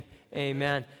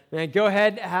Amen. Man, go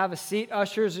ahead, have a seat.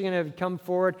 Ushers are going to come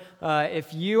forward.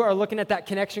 If you are looking at that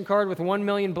connection card with 1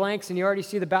 million blanks and you already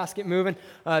see the basket moving,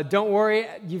 don't worry.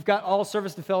 You've got all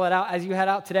service to fill that out as you head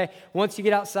out today. Once you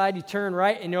get outside, you turn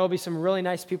right, and there will be some really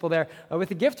nice people there with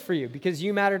a gift for you because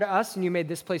you matter to us and you made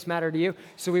this place matter to you.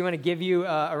 So we want to give you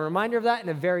a reminder of that in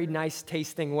a very nice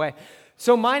tasting way.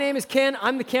 So my name is Ken.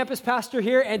 I'm the campus pastor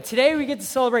here, and today we get to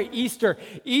celebrate Easter.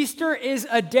 Easter is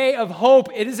a day of hope.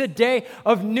 It is a day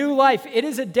of new life. It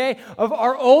is a day of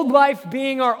our old life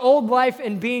being our old life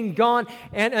and being gone,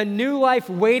 and a new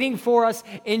life waiting for us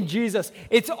in Jesus.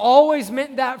 It's always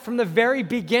meant that from the very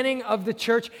beginning of the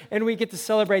church, and we get to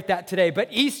celebrate that today. But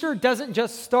Easter doesn't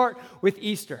just start with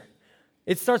Easter.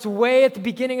 It starts way at the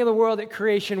beginning of the world at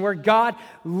creation, where God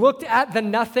looked at the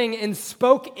nothing and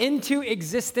spoke into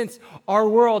existence our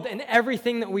world and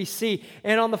everything that we see.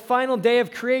 And on the final day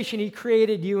of creation, He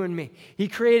created you and me. He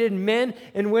created men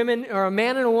and women, or a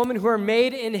man and a woman who are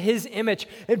made in His image.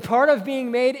 And part of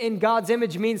being made in God's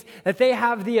image means that they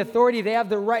have the authority, they have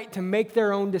the right to make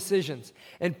their own decisions.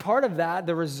 And part of that,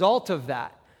 the result of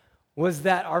that, was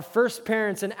that our first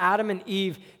parents and Adam and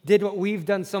Eve did what we've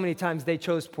done so many times. They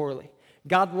chose poorly.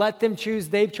 God let them choose,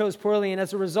 they chose poorly, and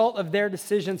as a result of their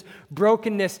decisions,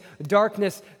 brokenness,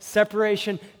 darkness,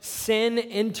 separation, sin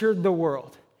entered the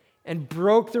world and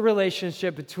broke the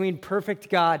relationship between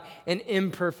perfect God and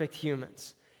imperfect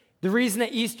humans. The reason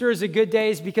that Easter is a good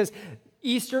day is because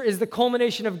Easter is the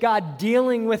culmination of God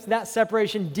dealing with that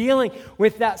separation, dealing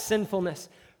with that sinfulness.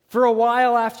 For a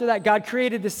while after that, God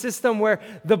created the system where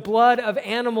the blood of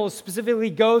animals, specifically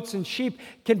goats and sheep,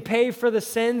 can pay for the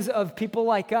sins of people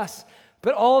like us.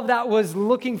 But all of that was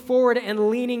looking forward and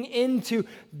leaning into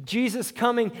Jesus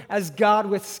coming as God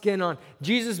with skin on.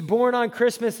 Jesus born on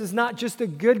Christmas is not just a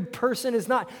good person, is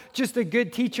not just a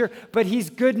good teacher, but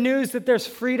He's good news that there's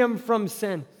freedom from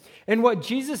sin. And what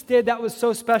Jesus did that was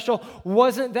so special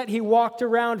wasn't that He walked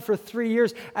around for 3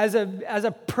 years as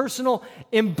a personal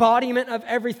embodiment of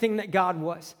everything that God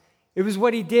was. It was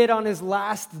what He did on His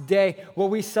last day,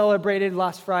 what we celebrated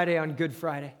last Friday on Good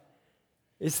Friday.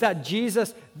 It's that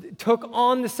Jesus took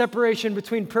on the separation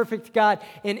between perfect God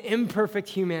and imperfect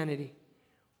humanity.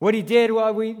 What He did,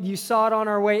 you saw it on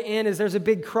our way in, is there's a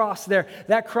big cross there.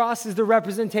 That cross is the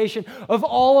representation of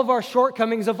all of our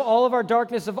shortcomings, of all of our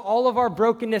darkness, of all of our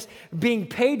brokenness being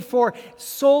paid for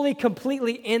solely,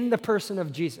 completely in the person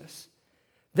of Jesus.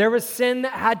 There was sin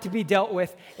that had to be dealt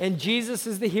with, and Jesus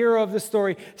is the hero of the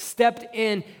story, stepped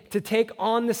in to take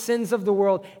on the sins of the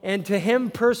world and to Him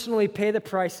personally pay the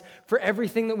price for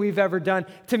everything that we've ever done,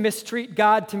 to mistreat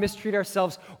God, to mistreat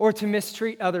ourselves, or to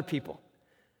mistreat other people.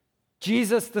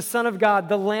 Jesus, the Son of God,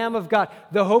 the Lamb of God,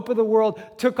 the hope of the world,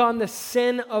 took on the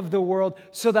sin of the world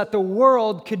so that the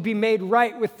world could be made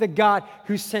right with the God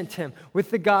who sent Him,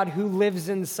 with the God who lives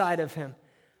inside of Him.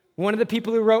 One of the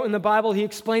people who wrote in the Bible, he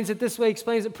explains it this way,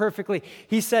 explains it perfectly.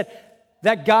 He said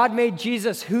that God made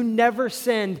Jesus, who never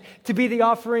sinned, to be the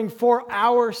offering for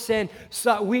our sin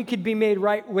so that we could be made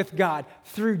right with God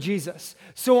through Jesus.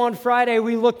 So on Friday,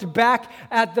 we looked back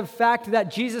at the fact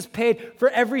that Jesus paid for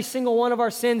every single one of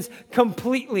our sins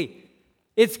completely.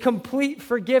 It's complete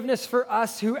forgiveness for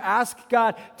us who ask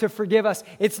God to forgive us.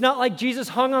 It's not like Jesus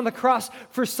hung on the cross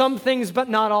for some things, but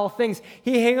not all things.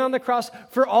 He hung on the cross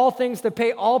for all things to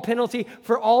pay all penalty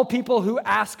for all people who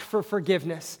ask for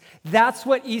forgiveness. That's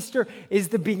what Easter is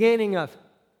the beginning of.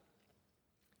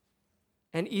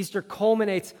 And Easter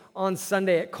culminates on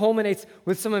Sunday. It culminates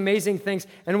with some amazing things.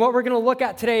 And what we're going to look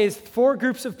at today is 4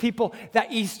 groups of people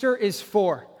that Easter is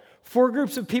for. 4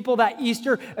 groups of people that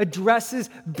Easter addresses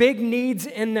big needs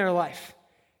in their life.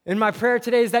 And my prayer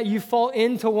today is that you fall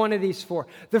into one of these 4.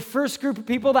 The first group of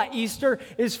people that Easter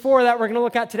is for, that we're going to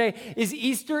look at today, is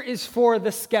Easter is for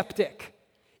the skeptic.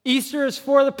 Easter is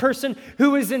for the person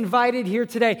who is invited here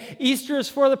today. Easter is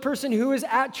for the person who is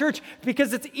at church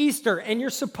because it's Easter and you're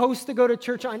supposed to go to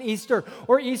church on Easter.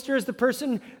 Or Easter is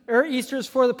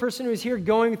for the person who is here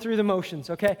going through the motions,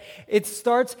 okay? It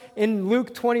starts in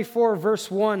Luke 24, verse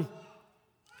 1.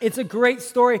 It's a great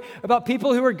story about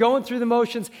people who are going through the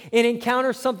motions and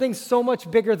encounter something so much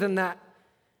bigger than that.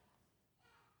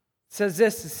 It says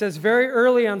this, it says, very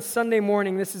early on Sunday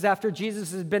morning, this is after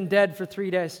Jesus has been dead for 3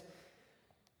 days.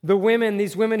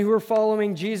 These women who were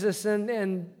following Jesus,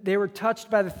 and they were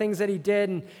touched by the things that He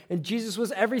did, and Jesus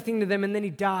was everything to them, and then He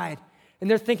died. And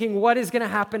they're thinking, what is going to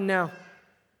happen now?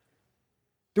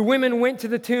 The women went to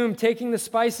the tomb, taking the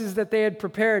spices that they had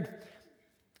prepared.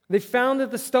 They found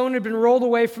that the stone had been rolled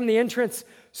away from the entrance,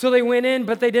 so they went in,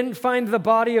 but they didn't find the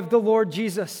body of the Lord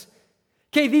Jesus.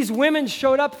 Okay, these women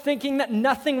showed up thinking that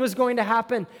nothing was going to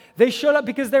happen. They showed up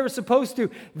because they were supposed to.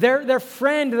 Their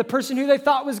friend, the person who they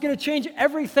thought was going to change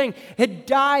everything, had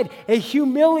died. A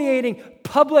humiliating,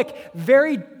 public,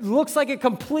 looks like a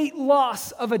complete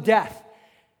loss of a death.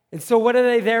 And so what are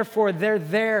they there for? They're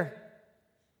there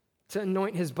to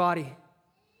anoint his body.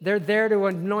 They're there to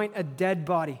anoint a dead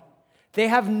body. They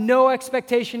have no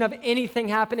expectation of anything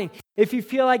happening. If you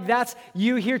feel like that's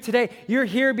you here today, you're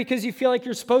here because you feel like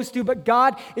you're supposed to, but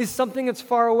God is something that's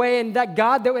far away, and that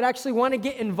God that would actually want to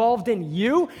get involved in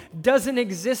you doesn't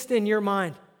exist in your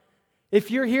mind.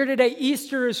 If you're here today,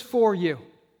 Easter is for you.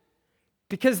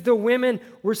 Because the women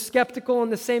were skeptical in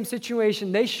the same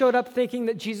situation. They showed up thinking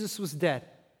that Jesus was dead.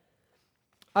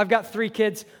 I've got 3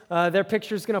 kids. Their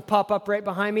picture's going to pop up right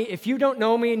behind me. If you don't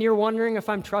know me and you're wondering if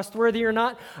I'm trustworthy or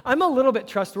not, I'm a little bit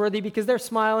trustworthy because they're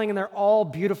smiling and they're all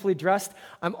beautifully dressed.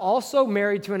 I'm also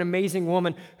married to an amazing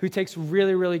woman who takes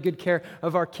really, really good care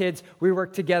of our kids. We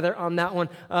work together on that one.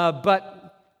 But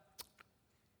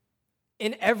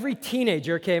in every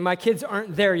teenager, okay, my kids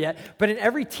aren't there yet, but in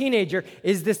every teenager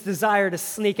is this desire to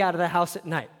sneak out of the house at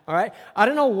night, all right? I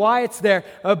don't know why it's there,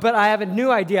 but I have a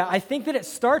new idea. I think that it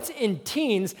starts in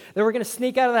teens, that we're going to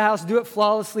sneak out of the house, do it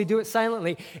flawlessly, do it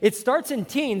silently. It starts in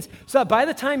teens, so that by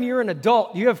the time you're an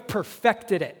adult, you have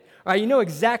perfected it. All right, you know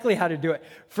exactly how to do it.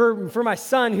 For my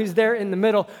son, who's there in the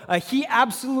middle, he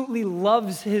absolutely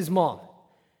loves his mom.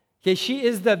 Okay, she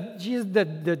is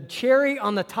the cherry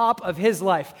on the top of his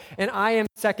life, and I am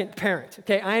second parent.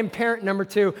 Okay, I am parent number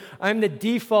 2. I'm the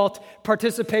default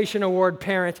participation award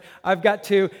parent. I've got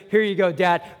 2. Here you go,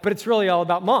 Dad. But it's really all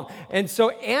about Mom. And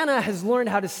so Anna has learned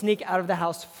how to sneak out of the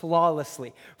house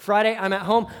flawlessly. Friday, I'm at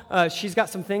home. She's got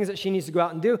some things that she needs to go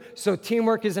out and do. So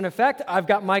teamwork is in effect. I've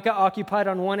got Micah occupied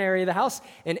on one area of the house,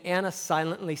 and Anna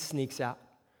silently sneaks out.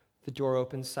 The door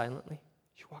opens silently.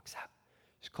 She walks out.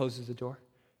 She closes the door.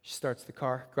 She starts the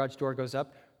car. Garage door goes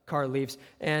up. Car leaves.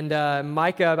 And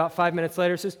Micah, about 5 minutes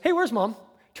later, says, "Hey, where's Mom?"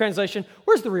 Translation,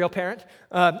 "Where's the real parent?"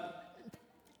 And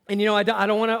you know, I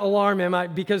don't want to alarm him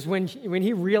because when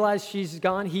he realizes she's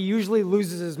gone, he usually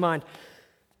loses his mind.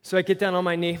 So I get down on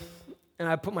my knee, and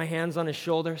I put my hands on his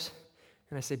shoulders,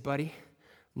 and I say, "Buddy,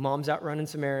 Mom's out running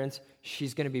some errands.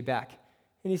 She's going to be back."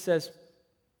 And he says,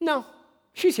 "No.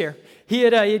 She's here." He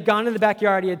had gone in the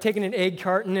backyard. He had taken an egg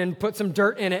carton and put some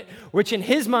dirt in it, which in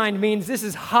his mind means this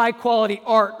is high-quality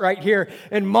art right here,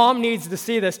 and Mom needs to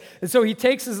see this. And so he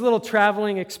takes his little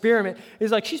traveling experiment.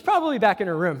 He's like, "She's probably back in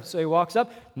her room." So he walks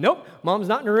up. Nope, Mom's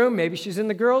not in her room. Maybe she's in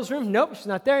the girls' room. Nope, she's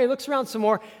not there. He looks around some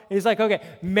more, and he's like, "Okay,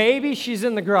 maybe she's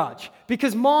in the garage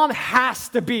because Mom has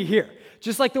to be here."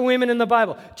 Just like the women in the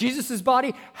Bible. Jesus'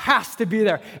 body has to be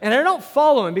there. And I don't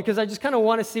follow him because I just kind of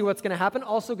want to see what's going to happen.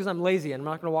 Also because I'm lazy and I'm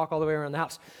not going to walk all the way around the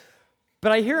house.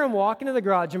 But I hear him walk into the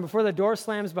garage, and before the door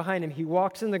slams behind him, he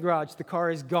walks in the garage. The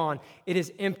car is gone. It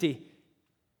is empty.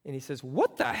 And he says,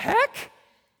 "What the heck?"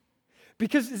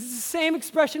 Because it's the same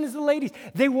expression as the ladies.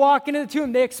 They walk into the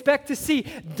tomb. They expect to see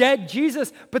dead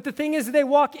Jesus. But the thing is, they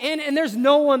walk in and there's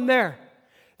no one there.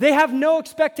 They have no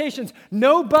expectations.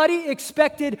 Nobody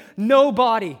expected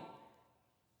nobody.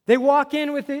 They walk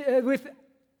in with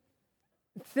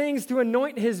things to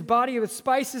anoint his body, with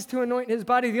spices to anoint his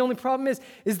body. The only problem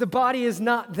is the body is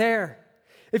not there.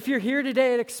 If you're here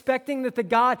today and expecting that the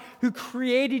God who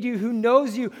created you, who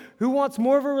knows you, who wants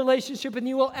more of a relationship than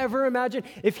you will ever imagine,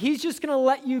 if he's just going to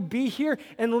let you be here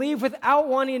and leave without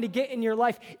wanting to get in your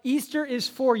life, Easter is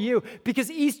for you.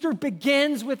 Because Easter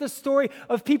begins with a story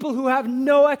of people who have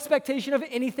no expectation of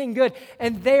anything good.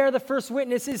 And they are the first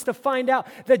witnesses to find out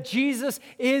that Jesus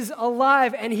is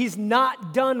alive and he's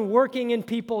not done working in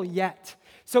people yet.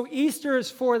 So Easter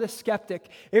is for the skeptic.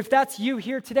 If that's you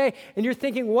here today and you're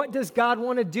thinking, what does God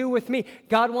want to do with me?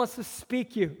 God wants to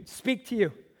speak to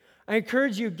you. I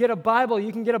encourage you, get a Bible.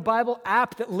 You can get a Bible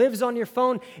app that lives on your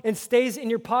phone and stays in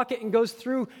your pocket and goes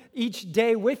through each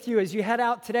day with you. As you head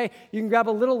out today, you can grab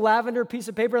a little lavender piece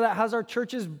of paper that has our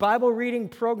church's Bible reading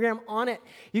program on it.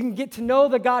 You can get to know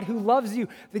the God who loves you,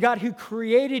 the God who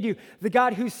created you, the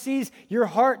God who sees your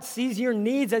heart, sees your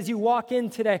needs as you walk in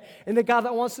today, and the God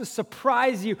that wants to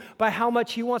surprise you by how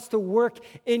much he wants to work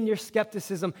in your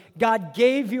skepticism. God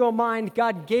gave you a mind.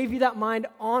 God gave you that mind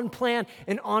on plan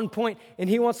and on point, and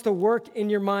he wants to work in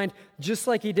your mind just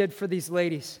like he did for these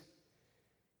ladies.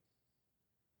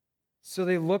 So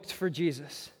they looked for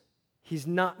Jesus. He's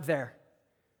not there.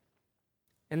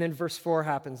 And then verse 4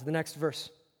 happens, the next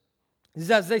verse.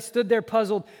 As they stood there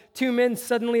puzzled, two men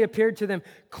suddenly appeared to them,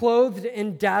 clothed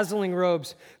in dazzling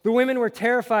robes. The women were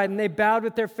terrified, and they bowed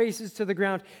with their faces to the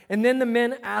ground. And then the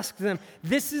men asked them,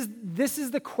 this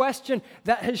is the question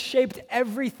that has shaped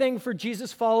everything for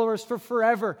Jesus followers for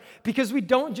forever. Because we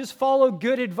don't just follow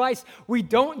good advice. We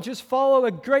don't just follow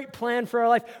a great plan for our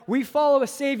life. We follow a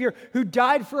Savior who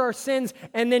died for our sins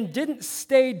and then didn't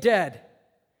stay dead.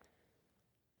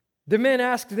 The men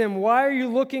asked them, why are you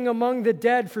looking among the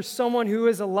dead for someone who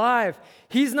is alive?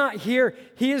 He's not here.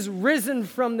 He is risen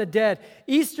from the dead.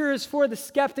 Easter is for the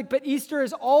skeptic, but Easter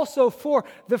is also for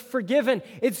the forgiven.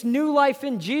 It's new life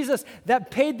in Jesus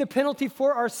that paid the penalty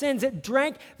for our sins. It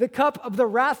drank the cup of the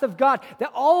wrath of God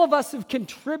that all of us have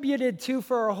contributed to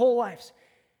for our whole lives.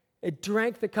 It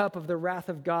drank the cup of the wrath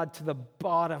of God to the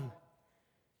bottom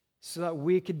so that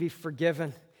we could be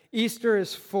forgiven. Easter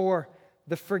is for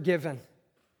the forgiven.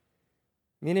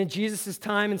 I mean, in Jesus'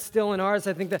 time and still in ours,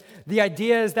 I think that the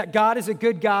idea is that God is a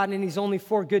good God and He's only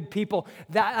for good people.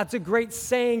 That's a great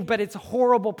saying, but it's a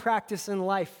horrible practice in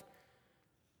life.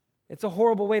 It's a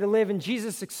horrible way to live, and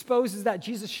Jesus exposes that.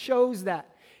 Jesus shows that.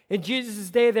 In Jesus'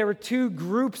 day, there were two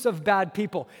groups of bad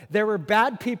people. There were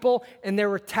bad people and there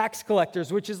were tax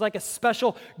collectors, which is like a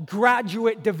special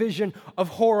graduate division of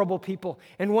horrible people.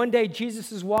 And one day,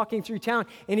 Jesus is walking through town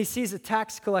and he sees a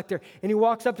tax collector. And he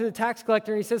walks up to the tax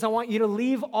collector and he says, I want you to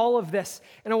leave all of this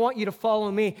and I want you to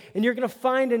follow me. And you're going to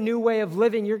find a new way of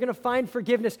living. You're going to find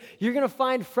forgiveness. You're going to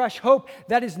find fresh hope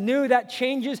that is new, that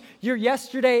changes your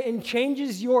yesterday and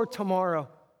changes your tomorrow.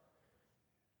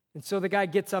 And so the guy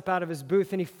gets up out of his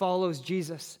booth and he follows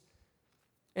Jesus.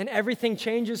 And everything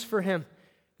changes for him.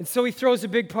 And so he throws a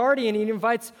big party and he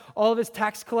invites all of his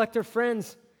tax collector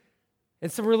friends. And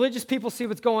some religious people see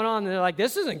what's going on and they're like,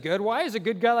 this isn't good. Why is a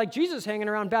good guy like Jesus hanging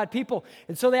around bad people?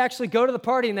 And so they actually go to the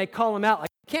party and they call him out. Like,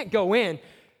 you can't go in.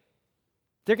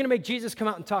 They're going to make Jesus come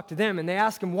out and talk to them. And they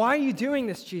ask him, why are you doing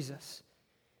this, Jesus?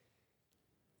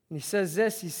 And he says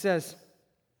this, he says,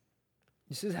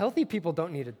 healthy people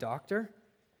don't need a doctor.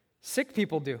 Sick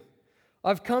people do.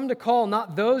 I've come to call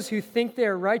not those who think they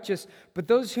are righteous, but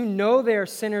those who know they are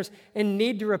sinners and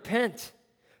need to repent.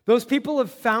 Those people have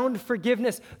found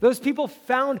forgiveness. Those people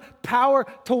found power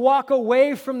to walk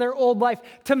away from their old life,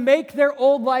 to make their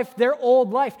old life their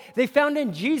old life. They found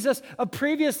in Jesus a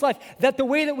previous life, that the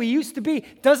way that we used to be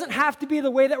doesn't have to be the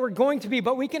way that we're going to be,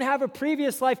 but we can have a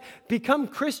previous life, become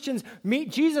Christians,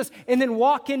 meet Jesus, and then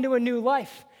walk into a new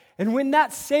life. And when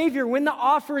that Savior, when the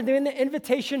offer, when the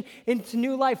invitation into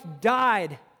new life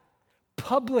died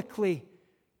publicly,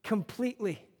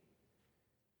 completely,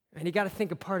 and you got to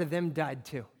think a part of them died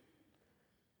too.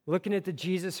 Looking at the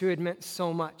Jesus who had meant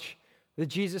so much, the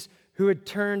Jesus who had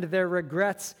turned their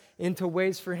regrets into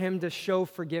ways for him to show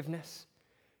forgiveness,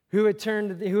 who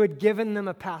had given them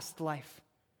a past life.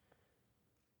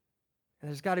 And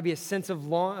there's got to be a sense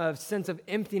of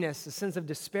emptiness, a sense of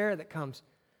despair that comes.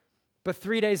 But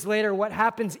 3 days later, what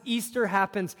happens? Easter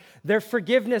happens. Their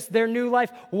forgiveness, their new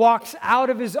life walks out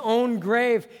of his own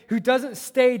grave, who doesn't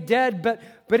stay dead,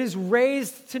 but is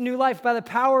raised to new life by the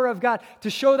power of God to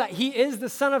show that he is the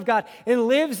Son of God and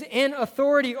lives in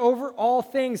authority over all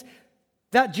things.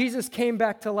 That Jesus came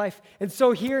back to life. And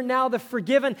so here now the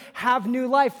forgiven have new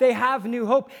life. They have new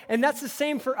hope. And that's the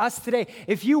same for us today.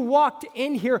 If you walked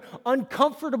in here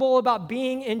uncomfortable about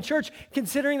being in church,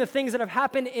 considering the things that have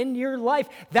happened in your life,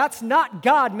 that's not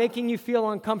God making you feel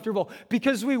uncomfortable.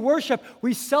 Because we worship,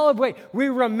 we celebrate, we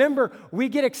remember, we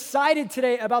get excited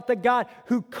today about the God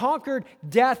who conquered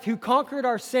death, who conquered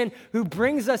our sin, who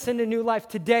brings us into new life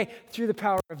today through the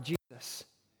power of Jesus.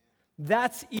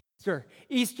 That's Easter.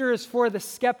 Easter is for the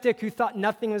skeptic who thought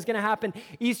nothing was going to happen.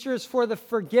 Easter is for the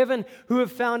forgiven who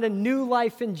have found a new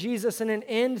life in Jesus and an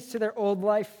end to their old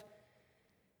life.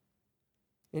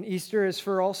 And Easter is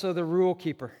for also the rule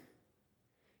keeper.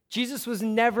 Jesus was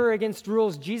never against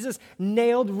rules. Jesus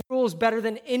nailed rules better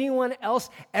than anyone else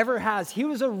ever has. He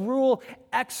was a rule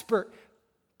expert.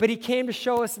 But he came to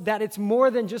show us that it's more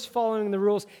than just following the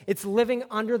rules. It's living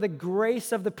under the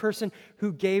grace of the person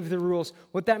who gave the rules.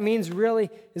 What that means really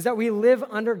is that we live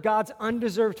under God's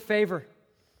undeserved favor.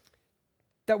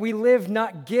 That we live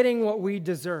not getting what we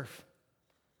deserve.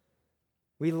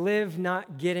 We live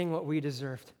not getting what we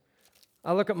deserved.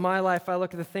 I look at my life, I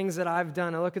look at the things that I've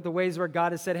done, I look at the ways where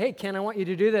God has said, hey, Ken, I want you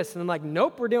to do this. And I'm like,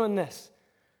 nope, we're doing this.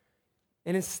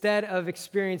 And instead of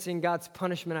experiencing God's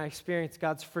punishment, I experience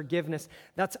God's forgiveness.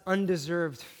 That's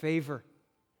undeserved favor.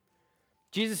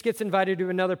 Jesus gets invited to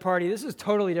another party. This is a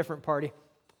totally different party.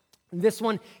 This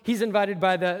one, he's invited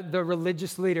by the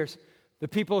religious leaders, the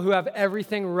people who have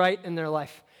everything right in their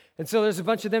life. And so there's a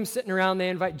bunch of them sitting around. They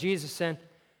invite Jesus in.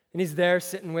 And he's there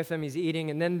sitting with him, he's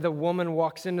eating, and then the woman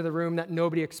walks into the room that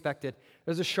nobody expected.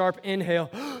 There's a sharp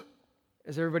inhale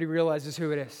as everybody realizes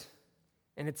who it is.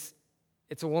 And it's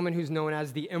a woman who's known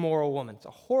as the immoral woman. It's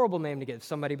a horrible name to give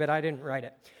somebody, but I didn't write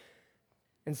it.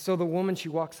 And so the woman, she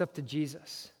walks up to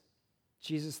Jesus.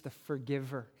 Jesus the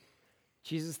forgiver.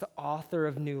 Jesus the author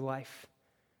of new life.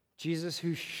 Jesus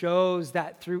who shows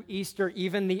that through Easter,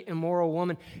 even the immoral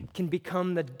woman can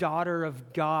become the daughter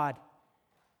of God.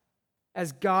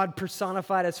 As God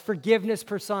personified, as forgiveness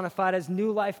personified, as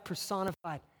new life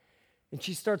personified. And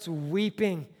she starts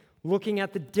weeping, looking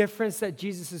at the difference that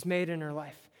Jesus has made in her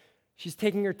life. She's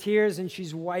taking her tears and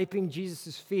she's wiping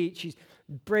Jesus' feet. She's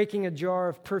breaking a jar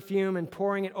of perfume and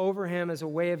pouring it over him as a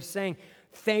way of saying,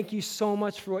 thank you so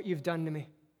much for what you've done to me,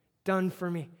 done for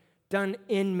me, done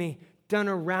in me, done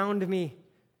around me,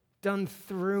 done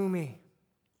through me.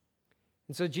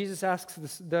 And so Jesus asks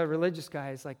the religious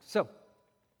guy, he's like, so,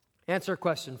 answer a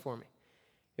question for me.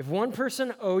 If one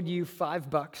person owed you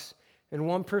 $5 and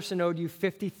one person owed you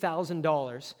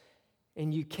 $50,000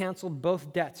 and you canceled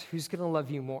both debts, who's going to love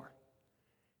you more?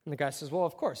 And the guy says, well,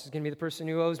 of course, it's going to be the person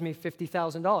who owes me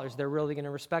 $50,000. They're really going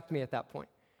to respect me at that point.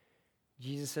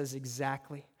 Jesus says,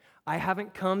 exactly. I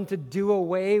haven't come to do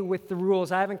away with the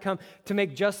rules. I haven't come to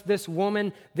make just this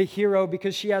woman the hero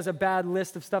because she has a bad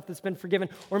list of stuff that's been forgiven,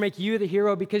 or make you the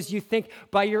hero because you think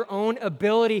by your own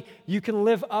ability you can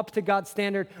live up to God's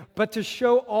standard, but to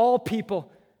show all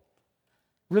people,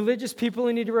 religious people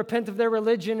who need to repent of their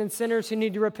religion and sinners who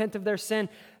need to repent of their sin,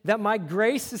 that my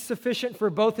grace is sufficient for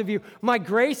both of you. My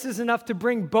grace is enough to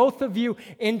bring both of you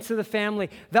into the family.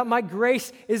 That my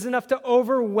grace is enough to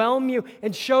overwhelm you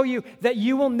and show you that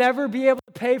you will never be able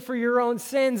to pay for your own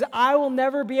sins. I will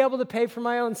never be able to pay for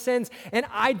my own sins, and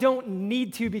I don't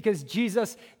need to because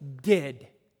Jesus did.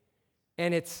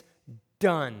 And it's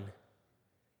done.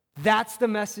 That's the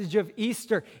message of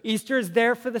Easter. Easter is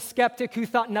there for the skeptic who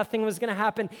thought nothing was going to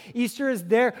happen. Easter is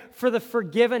there for the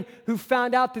forgiven who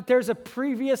found out that there's a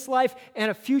previous life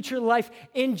and a future life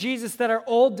in Jesus, that our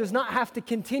old does not have to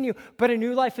continue, but a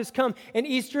new life has come. And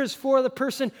Easter is for the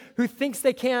person who thinks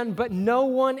they can, but no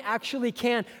one actually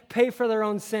can pay for their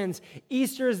own sins.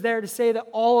 Easter is there to say that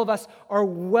all of us are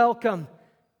welcome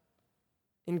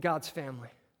in God's family.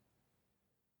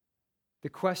 The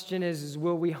question is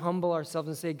will we humble ourselves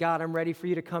and say, God, I'm ready for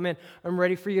you to come in. I'm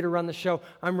ready for you to run the show.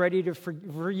 I'm ready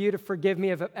for you to forgive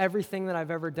me of everything that I've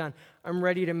ever done. I'm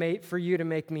ready for you to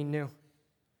make me new.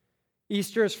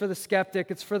 Easter is for the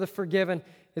skeptic. It's for the forgiven.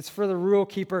 It's for the rule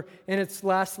keeper. And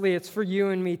lastly, it's for you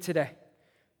and me today.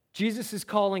 Jesus is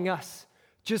calling us,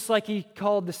 just like he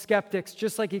called the skeptics,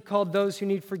 just like he called those who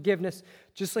need forgiveness,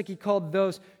 just like he called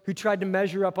those who tried to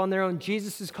measure up on their own.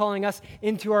 Jesus is calling us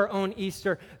into our own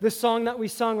Easter. The song that we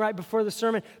sung right before the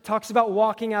sermon talks about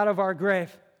walking out of our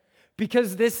grave,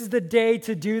 because this is the day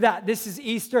to do that. This is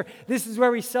Easter. This is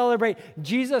where we celebrate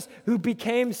Jesus, who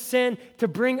became sin to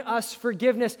bring us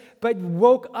forgiveness, but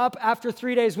woke up after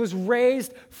 3 days, was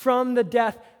raised from the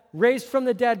dead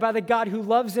by the God who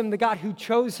loves him, the God who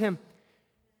chose him,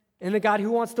 and the God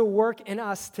who wants to work in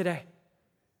us today.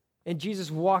 And Jesus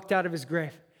walked out of his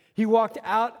grave. He walked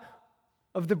out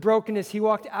of the brokenness. He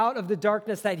walked out of the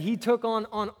darkness that he took on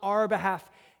our behalf.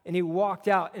 And he walked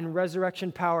out in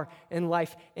resurrection power and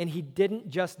life. And he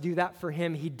didn't just do that for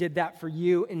him. He did that for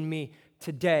you and me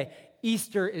today.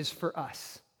 Easter is for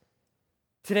us.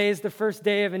 Today is the first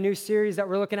day of a new series that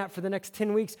we're looking at for the next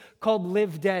 10 weeks called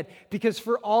Live Dead. Because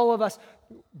for all of us,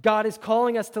 God is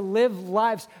calling us to live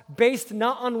lives based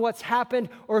not on what's happened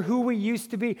or who we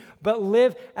used to be, but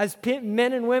live as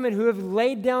men and women who have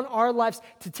laid down our lives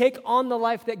to take on the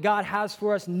life that God has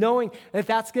for us, knowing that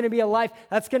that's going to be a life,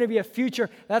 that's going to be a future,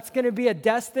 that's going to be a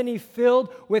destiny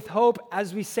filled with hope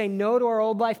as we say no to our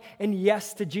old life and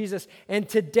yes to Jesus. And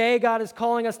today God is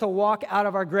calling us to walk out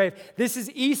of our grave. This is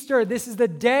Easter. This is the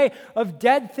day of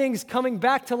dead things coming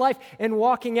back to life and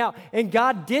walking out. And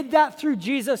God did that through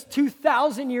Jesus 2,000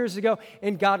 years ago,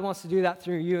 and God wants to do that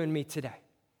through you and me today.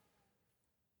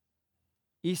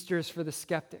 Easter is for the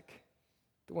skeptic,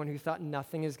 the one who thought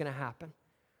nothing is going to happen.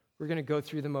 We're going to go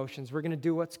through the motions. We're going to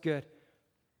do what's good,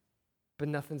 but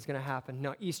nothing's going to happen.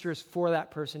 No, Easter is for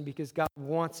that person because God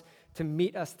wants to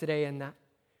meet us today in that.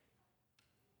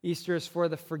 Easter is for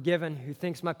the forgiven who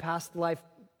thinks my past life,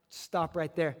 stop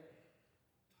right there.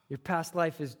 Your past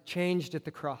life is changed at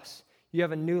the cross. You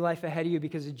have a new life ahead of you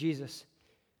because of Jesus.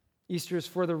 Easter is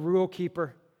for the rule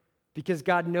keeper because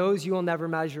God knows you will never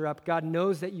measure up. God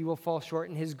knows that you will fall short,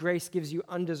 and his grace gives you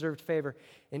undeserved favor.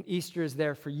 And Easter is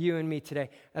there for you and me today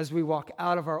as we walk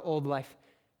out of our old life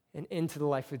and into the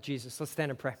life with Jesus. Let's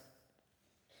stand and pray.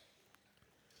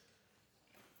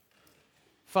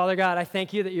 Father God, I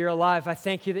thank you that you're alive. I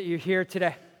thank you that you're here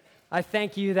today. I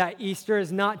thank you that Easter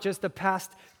is not just a past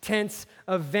tense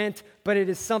event, but it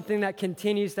is something that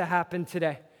continues to happen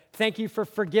today. Thank you for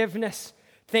forgiveness.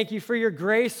 Thank you for your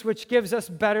grace, which gives us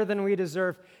better than we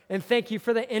deserve. And thank you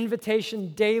for the invitation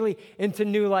daily into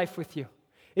new life with you.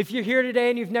 If you're here today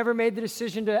and you've never made the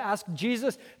decision to ask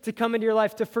Jesus to come into your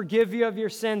life, to forgive you of your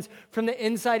sins from the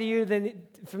inside of you,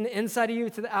 from the inside of you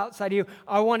to the outside of you,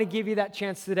 I want to give you that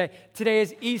chance today. Today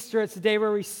is Easter. It's the day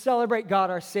where we celebrate God,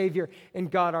 our Savior, and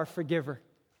God, our forgiver.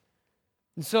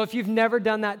 And so if you've never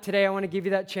done that today, I want to give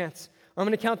you that chance. I'm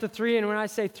going to count to 3, and when I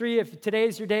say 3, if today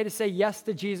is your day to say yes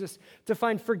to Jesus, to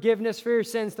find forgiveness for your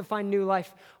sins, to find new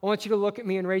life, I want you to look at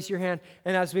me and raise your hand,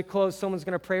 and as we close, someone's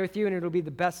going to pray with you, and it'll be the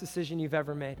best decision you've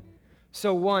ever made.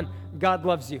 So 1, God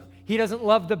loves you. He doesn't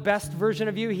love the best version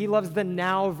of you. He loves the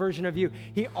now version of you.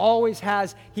 He always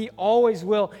has. He always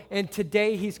will, and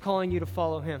today He's calling you to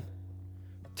follow Him.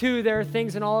 2, there are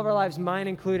things in all of our lives, mine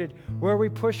included, where we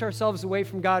push ourselves away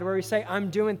from God, where we say,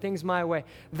 I'm doing things my way.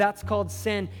 That's called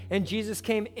sin. And Jesus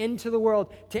came into the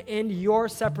world to end your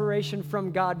separation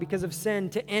from God because of sin,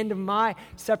 to end my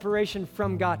separation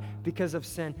from God because of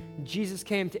sin. Jesus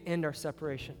came to end our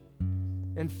separation.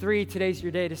 And 3, today's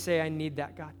your day to say, I need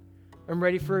that, God. I'm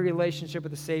ready for a relationship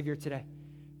with the Savior today.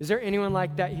 Is there anyone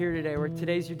like that here today, where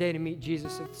today's your day to meet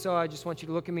Jesus? If so, I just want you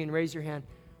to look at me and raise your hand.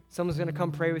 Someone's going to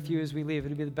come pray with you as we leave.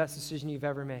 It'll be the best decision you've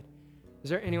ever made. Is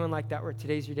there anyone like that where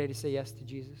today's your day to say yes to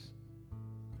Jesus?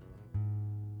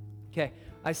 Okay,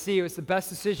 I see you. It's the best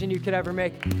decision you could ever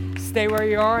make. Stay where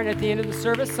you are, and at the end of the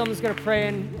service, someone's going to pray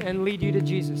and lead you to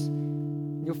Jesus.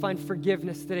 You'll find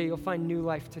forgiveness today. You'll find new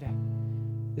life today.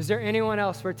 Is there anyone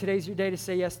else where today's your day to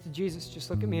say yes to Jesus? Just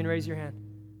look at me and raise your hand.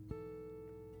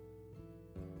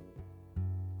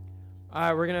 All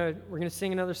right, we're gonna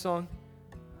sing another song.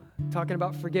 Talking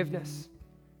about forgiveness.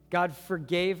 God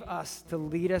forgave us to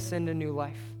lead us into new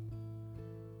life.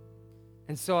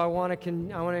 And so I want to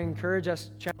encourage us,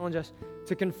 challenge us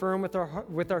to confirm with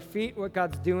our feet what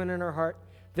God's doing in our heart.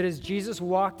 That as Jesus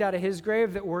walked out of His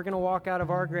grave, that we're going to walk out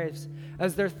of our graves.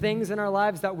 As there are things in our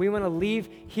lives that we want to leave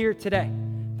here today,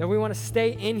 that we want to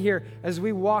stay in here as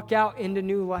we walk out into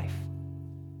new life.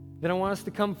 Then I want us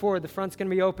to come forward. The front's going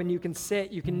to be open. You can sit,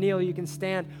 you can kneel, you can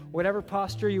stand, whatever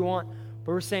posture you want.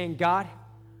 But we're saying, God,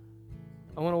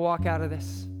 I want to walk out of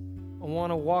this. I want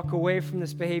to walk away from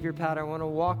this behavior pattern. I want to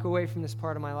walk away from this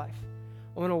part of my life.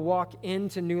 I want to walk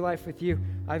into new life with you.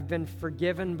 I've been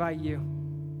forgiven by you.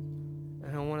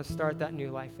 And I want to start that new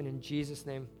life. And in Jesus'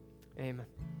 name, amen.